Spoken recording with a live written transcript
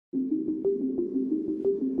If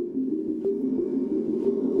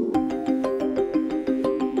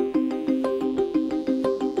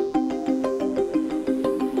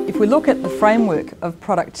we look at the framework of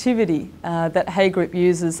productivity that Hay Group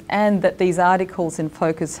uses and that these articles in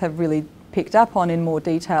Focus have really picked up on in more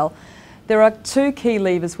detail, there are two key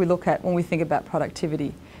levers we look at when we think about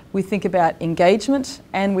productivity. We think about engagement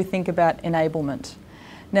and we think about enablement.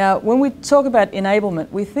 Now, when we talk about enablement,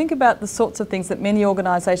 we think about the sorts of things that many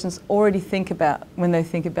organisations already think about when they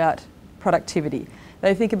think about productivity.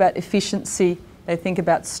 They think about efficiency, they think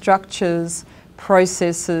about structures,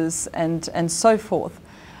 processes and so forth.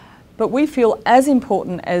 But we feel as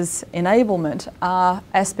important as enablement are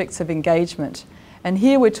aspects of engagement. And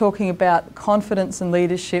here we're talking about confidence and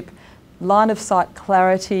leadership, line of sight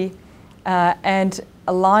clarity, and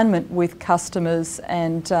alignment with customers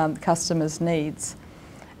and customers' needs.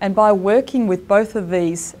 And by working with both of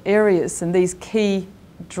these areas and these key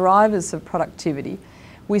drivers of productivity,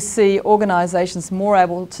 we see organisations more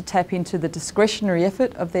able to tap into the discretionary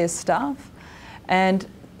effort of their staff. And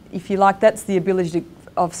if you like, that's the ability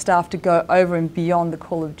of staff to go over and beyond the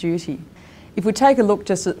call of duty. If we take a look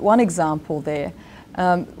just at one example there,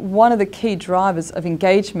 one of the key drivers of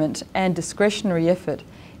engagement and discretionary effort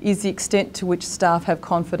is the extent to which staff have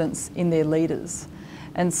confidence in their leaders.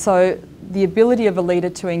 And so the ability of a leader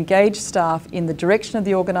to engage staff in the direction of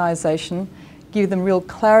the organisation, give them real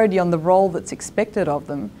clarity on the role that's expected of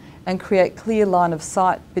them, and create clear line of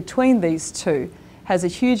sight between these two has a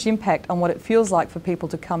huge impact on what it feels like for people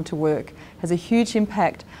to come to work, has a huge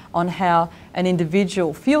impact on how an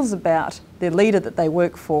individual feels about their leader that they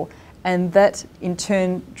work for, and that in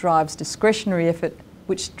turn drives discretionary effort,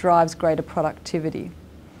 which drives greater productivity.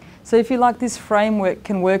 So if you like, this framework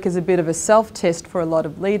can work as a bit of a self-test for a lot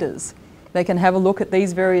of leaders. They can have a look at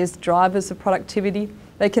these various drivers of productivity.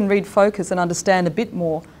 They can read Focus and understand a bit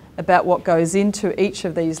more about what goes into each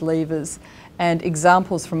of these levers and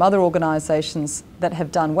examples from other organisations that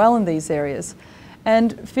have done well in these areas,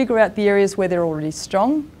 and figure out the areas where they're already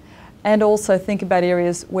strong, and also think about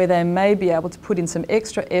areas where they may be able to put in some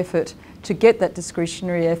extra effort to get that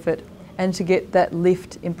discretionary effort and to get that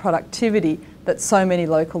lift in productivity that so many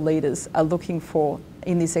local leaders are looking for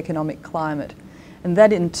in this economic climate. And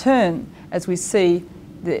that in turn, as we see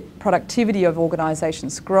the productivity of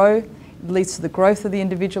organisations grow, leads to the growth of the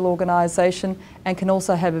individual organisation and can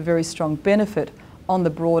also have a very strong benefit on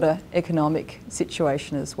the broader economic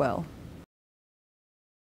situation as well.